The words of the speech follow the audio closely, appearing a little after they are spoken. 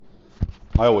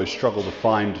I always struggle to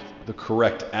find the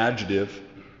correct adjective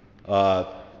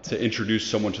to introduce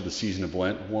someone to the season of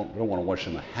Lent. I don't want to wish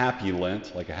them a happy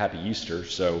Lent, like a happy Easter,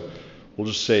 so we'll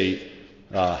just say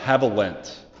have a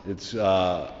Lent.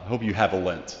 I hope you have a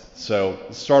Lent. So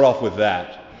let's start off with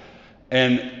that.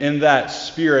 And in that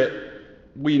spirit,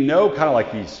 we know kind of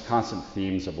like these constant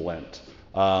themes of Lent.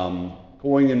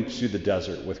 Going into the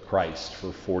desert with Christ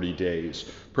for 40 days,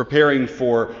 preparing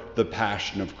for the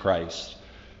passion of Christ.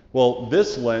 Well,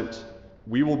 this Lent,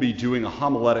 we will be doing a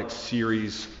homiletic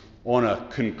series on a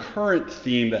concurrent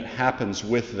theme that happens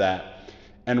with that,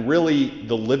 and really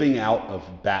the living out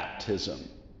of baptism,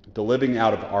 the living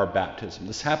out of our baptism.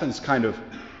 This happens kind of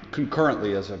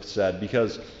concurrently, as I've said,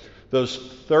 because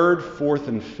those third, fourth,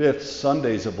 and fifth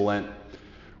Sundays of Lent,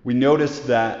 we notice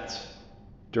that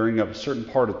during a certain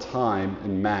part of time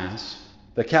in Mass,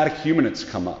 the catechumenates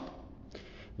come up.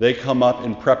 They come up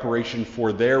in preparation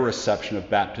for their reception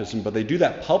of baptism, but they do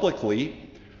that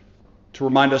publicly to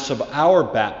remind us of our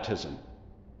baptism.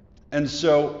 And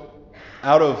so,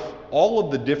 out of all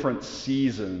of the different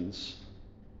seasons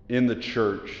in the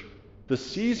church, the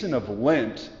season of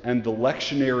Lent and the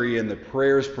lectionary and the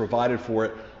prayers provided for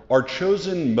it are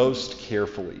chosen most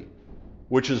carefully,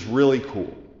 which is really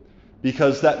cool.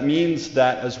 Because that means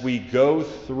that as we go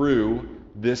through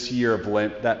this year of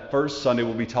Lent, that first Sunday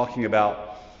we'll be talking about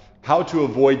how to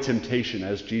avoid temptation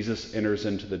as Jesus enters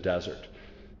into the desert.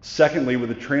 Secondly, with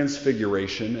the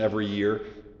Transfiguration every year,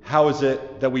 how is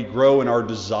it that we grow in our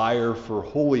desire for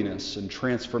holiness and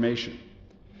transformation?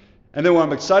 And then what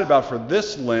I'm excited about for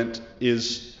this Lent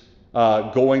is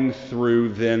going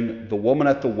through then the woman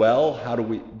at the well,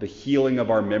 the healing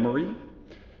of our memory,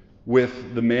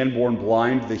 with the man born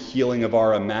blind, the healing of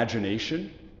our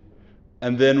imagination,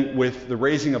 and then with the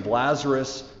raising of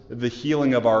Lazarus, the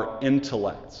healing of our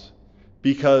intellects.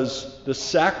 Because the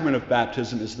sacrament of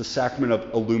baptism is the sacrament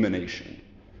of illumination.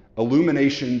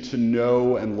 Illumination to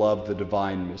know and love the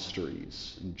divine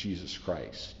mysteries in Jesus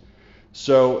Christ.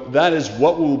 So that is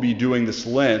what we'll be doing this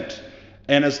Lent.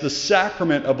 And as the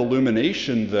sacrament of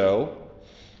illumination, though,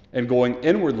 and going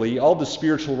inwardly, all the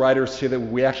spiritual writers say that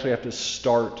we actually have to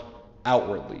start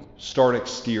outwardly, start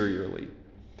exteriorly.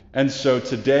 And so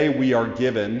today we are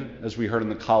given, as we heard in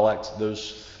the collect,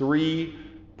 those three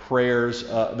prayers,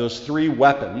 those three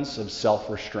weapons of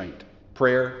self-restraint: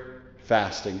 prayer,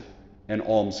 fasting, and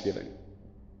almsgiving.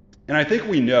 And I think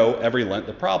we know every Lent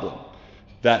the problem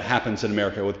that happens in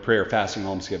America with prayer, fasting,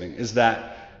 almsgiving is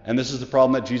that, and this is the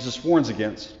problem that Jesus warns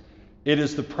against, it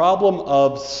is the problem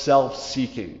of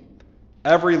self-seeking.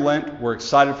 Every Lent, we're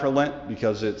excited for Lent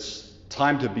because it's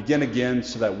time to begin again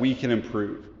so that we can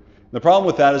improve. The problem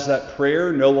with that is that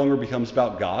prayer no longer becomes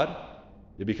about God.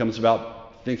 It becomes about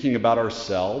thinking about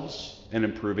ourselves and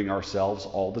improving ourselves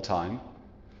all the time.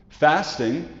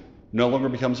 Fasting no longer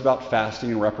becomes about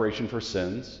fasting and reparation for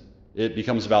sins. It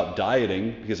becomes about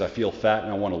dieting because I feel fat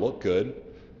and I want to look good.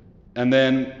 And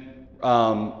then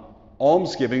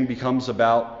almsgiving becomes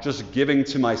about just giving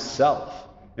to myself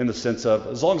in the sense of,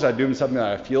 as long as I'm doing something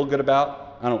that I feel good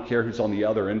about, I don't care who's on the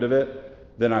other end of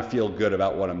it, then I feel good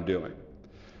about what I'm doing.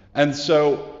 And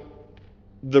so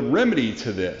the remedy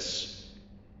to this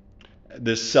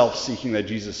self-seeking that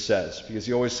Jesus says, because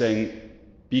he's always saying,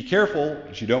 be careful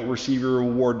that you don't receive your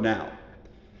reward now,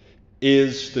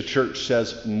 is, the church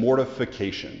says,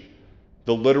 mortification.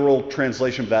 The literal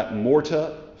translation of that,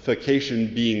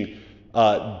 mortification, being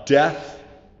death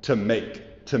to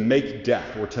make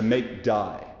death or to make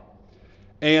die.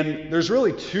 And there's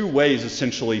really two ways,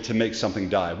 essentially, to make something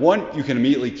die. One, you can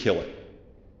immediately kill it.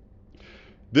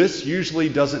 This usually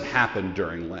doesn't happen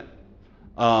during Lent.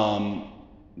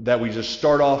 That we just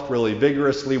start off really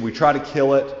vigorously, we try to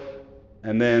kill it,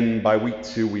 and then by week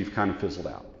 2, we've kind of fizzled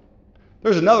out.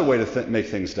 There's another way to make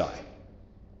things die.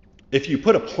 If you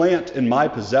put a plant in my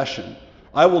possession,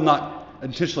 I will not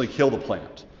intentionally kill the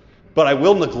plant, but I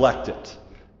will neglect it.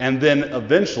 And then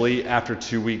eventually, after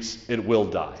 2 weeks, it will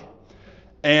die.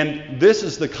 And this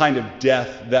is the kind of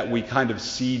death that we kind of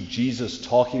see Jesus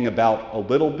talking about a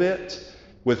little bit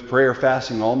with prayer,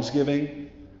 fasting, almsgiving,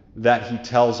 that he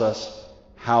tells us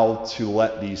how to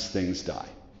let these things die.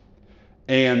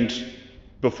 And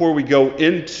before we go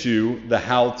into the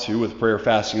how-to with prayer,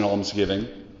 fasting, and almsgiving,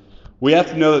 we have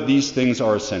to know that these things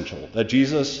are essential, that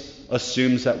Jesus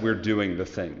assumes that we're doing the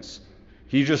things.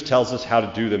 He just tells us how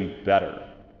to do them better.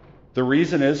 The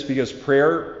reason is because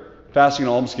prayer, fasting,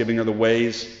 and almsgiving are the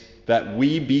ways that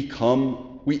we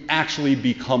actually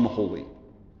become holy.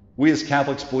 We as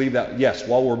Catholics believe that, yes,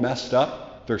 while we're messed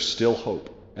up, there's still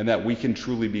hope, and that we can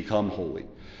truly become holy.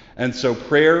 And so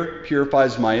prayer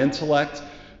purifies my intellect.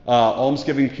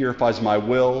 Almsgiving purifies my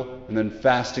will, and then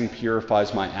fasting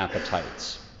purifies my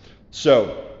appetites.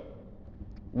 So,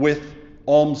 with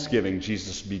almsgiving,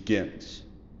 Jesus begins.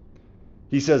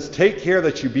 He says, take care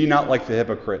that you be not like the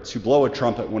hypocrites who blow a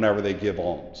trumpet whenever they give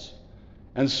alms.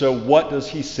 And so what does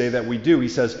he say that we do? He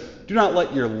says, do not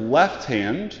let your left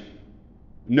hand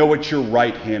know what your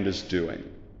right hand is doing.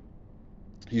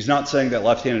 He's not saying that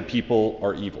left-handed people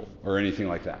are evil or anything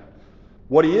like that.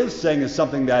 What he is saying is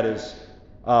something that is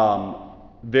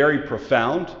very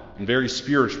profound and very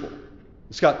spiritual.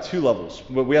 It's got two levels,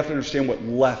 but we have to understand what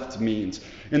left means.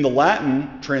 In the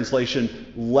Latin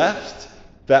translation, left,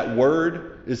 that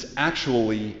word is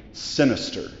actually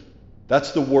sinister.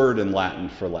 That's the word in Latin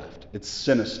for left. It's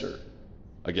sinister.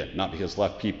 Again, not because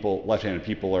left-handed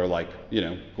people are like,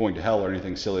 going to hell or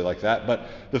anything silly like that, but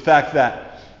the fact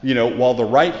that, while the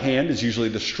right hand is usually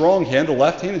the strong hand, the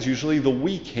left hand is usually the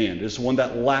weak hand, is one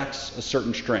that lacks a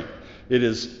certain strength. It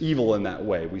is evil in that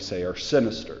way, we say, or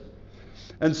sinister.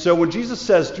 And so when Jesus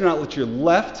says, do not let your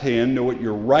left hand know what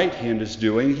your right hand is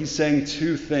doing, he's saying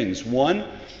two things. One,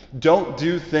 don't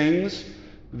do things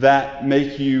that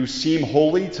make you seem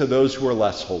holy to those who are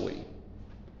less holy.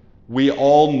 We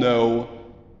all know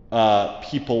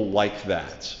people like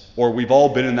that, or we've all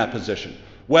been in that position.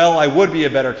 Well, I would be a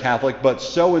better Catholic, but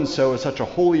so-and-so is such a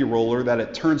holy roller that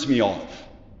it turns me off.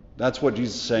 That's what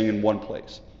Jesus is saying in one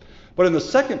place. But in the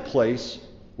second place,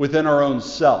 within our own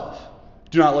self,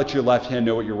 do not let your left hand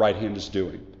know what your right hand is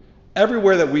doing.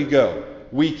 Everywhere that we go,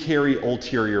 we carry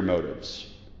ulterior motives.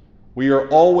 We are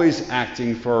always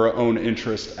acting for our own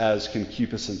interest as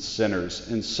concupiscent sinners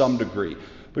in some degree.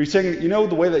 But he's saying,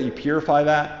 the way that you purify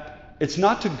that, it's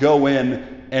not to go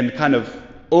in and kind of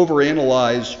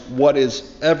overanalyze what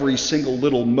is every single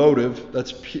little motive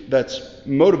that's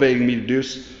motivating me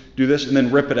to do this and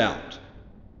then rip it out.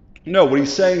 No, what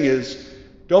he's saying is,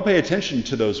 don't pay attention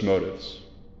to those motives.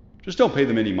 Just don't pay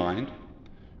them any mind.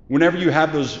 Whenever you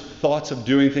have those thoughts of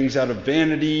doing things out of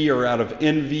vanity or out of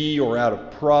envy or out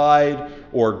of pride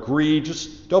or greed,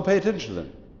 just don't pay attention to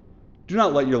them. Do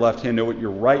not let your left hand know what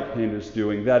your right hand is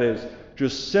doing. That is,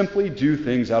 just simply do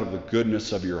things out of the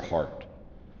goodness of your heart.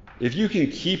 If you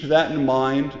can keep that in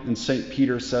mind, and St.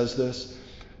 Peter says this,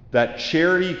 that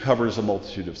charity covers a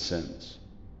multitude of sins.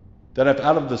 That if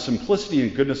out of the simplicity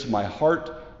and goodness of my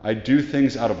heart I do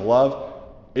things out of love,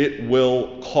 it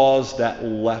will cause that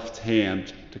left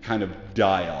hand to kind of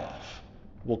die off.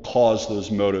 It will cause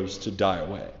those motives to die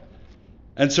away.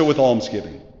 And so with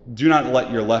almsgiving, do not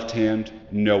let your left hand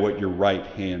know what your right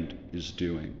hand is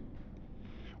doing.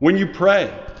 When you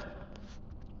pray,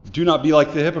 do not be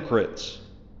like the hypocrites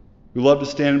who love to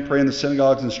stand and pray in the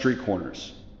synagogues and street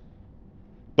corners.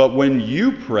 But when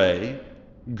you pray,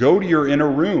 go to your inner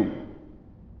room,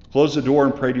 close the door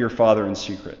and pray to your Father in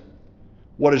secret.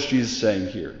 What is Jesus saying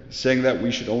here? He's saying that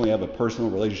we should only have a personal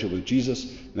relationship with Jesus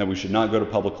and that we should not go to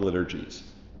public liturgies.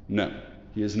 No,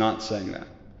 he is not saying that.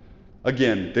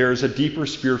 Again, there is a deeper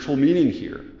spiritual meaning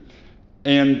here.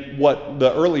 And what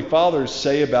the early fathers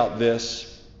say about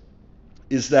this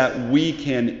is that we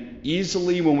can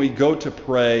easily, when we go to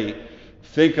pray,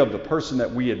 think of the person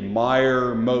that we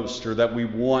admire most or that we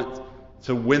want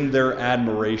to win their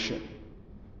admiration.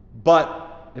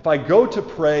 But if I go to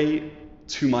pray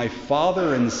to my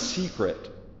Father in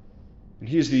secret, and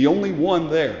he is the only one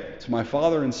there, to my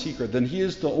Father in secret, then he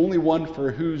is the only one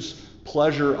for whose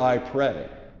pleasure I pray.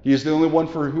 He is the only one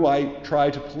for who I try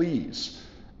to please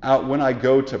out when I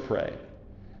go to pray.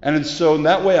 And so in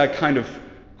that way I kind of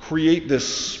create this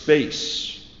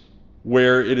space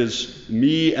where it is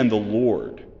me and the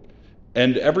Lord,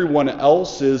 and everyone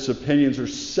else's opinions are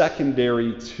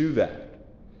secondary to that.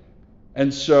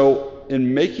 And so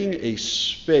in making a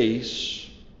space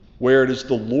where it is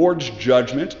the Lord's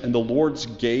judgment and the Lord's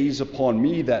gaze upon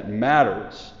me that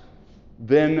matters,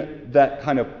 then that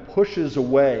kind of pushes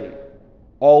away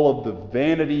all of the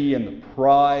vanity and the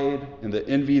pride and the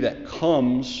envy that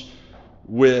comes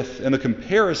with, and the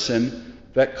comparison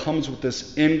that comes with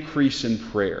this increase in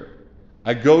prayer.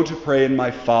 I go to pray in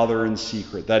my Father in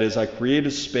secret. That is, I create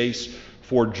a space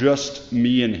for just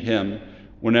me and him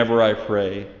whenever I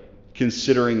pray,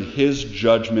 considering his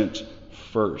judgment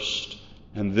first,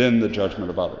 and then the judgment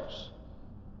of others.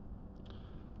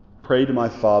 Pray to my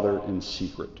Father in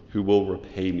secret, who will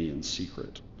repay me in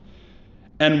secret.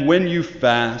 And when you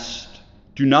fast,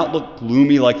 do not look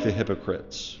gloomy like the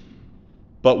hypocrites,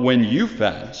 but when you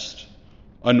fast,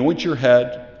 anoint your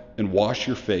head and wash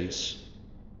your face.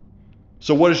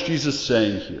 So what is Jesus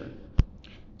saying here?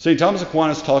 St. Thomas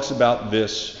Aquinas talks about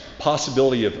this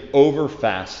possibility of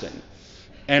over-fasting.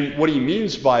 And what he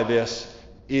means by this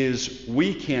is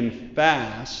we can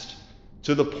fast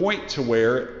to the point to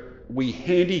where we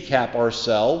handicap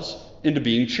ourselves into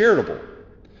being charitable.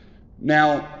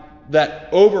 Now, that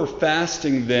over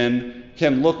fasting then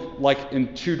can look like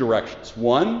in two directions.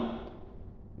 One,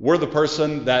 we're the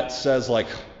person that says like,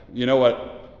 you know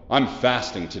what, I'm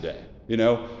fasting today.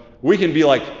 We can be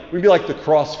like the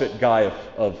CrossFit guy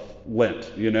of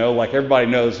Lent. Like everybody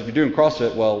knows if you're doing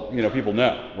CrossFit, well, people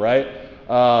know, right?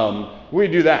 We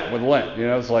do that with Lent.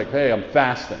 It's like, hey, I'm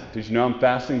fasting. Did you know I'm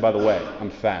fasting? By the way,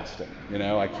 I'm fasting.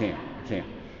 I can't.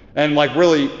 And like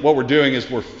really what we're doing is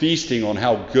we're feasting on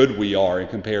how good we are in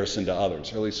comparison to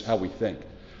others, or at least how we think.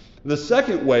 The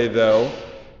second way, though,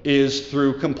 is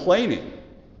through complaining.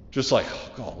 Just like,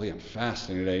 oh, golly, I'm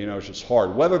fasting today. It's just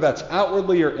hard. Whether that's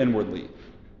outwardly or inwardly.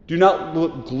 Do not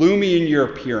look gloomy in your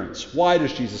appearance. Why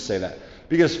does Jesus say that?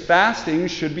 Because fasting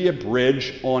should be a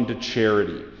bridge onto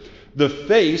charity. The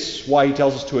face, why he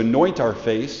tells us to anoint our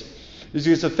face, is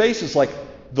because the face is like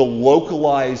the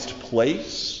localized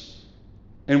place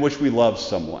in which we love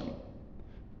someone.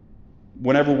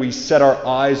 Whenever we set our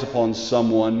eyes upon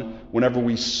someone, whenever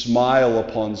we smile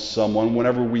upon someone,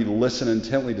 whenever we listen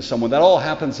intently to someone, that all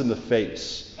happens in the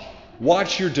face.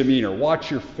 Watch your demeanor, watch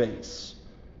your face.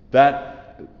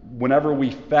 That whenever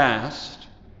we fast,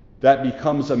 that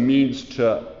becomes a means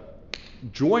to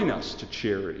join us to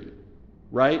charity,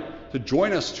 right? To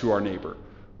join us to our neighbor,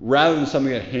 rather than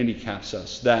something that handicaps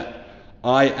us, that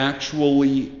I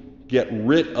actually get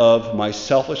rid of my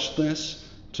selfishness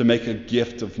to make a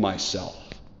gift of myself.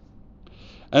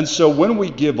 And so when we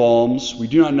give alms, we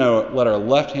do not let our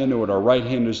left hand know what our right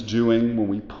hand is doing. When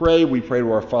we pray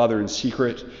to our Father in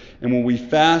secret. And when we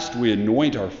fast, we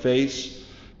anoint our face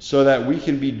so that we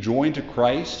can be joined to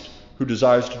Christ, who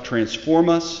desires to transform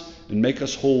us and make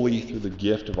us holy through the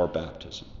gift of our baptism.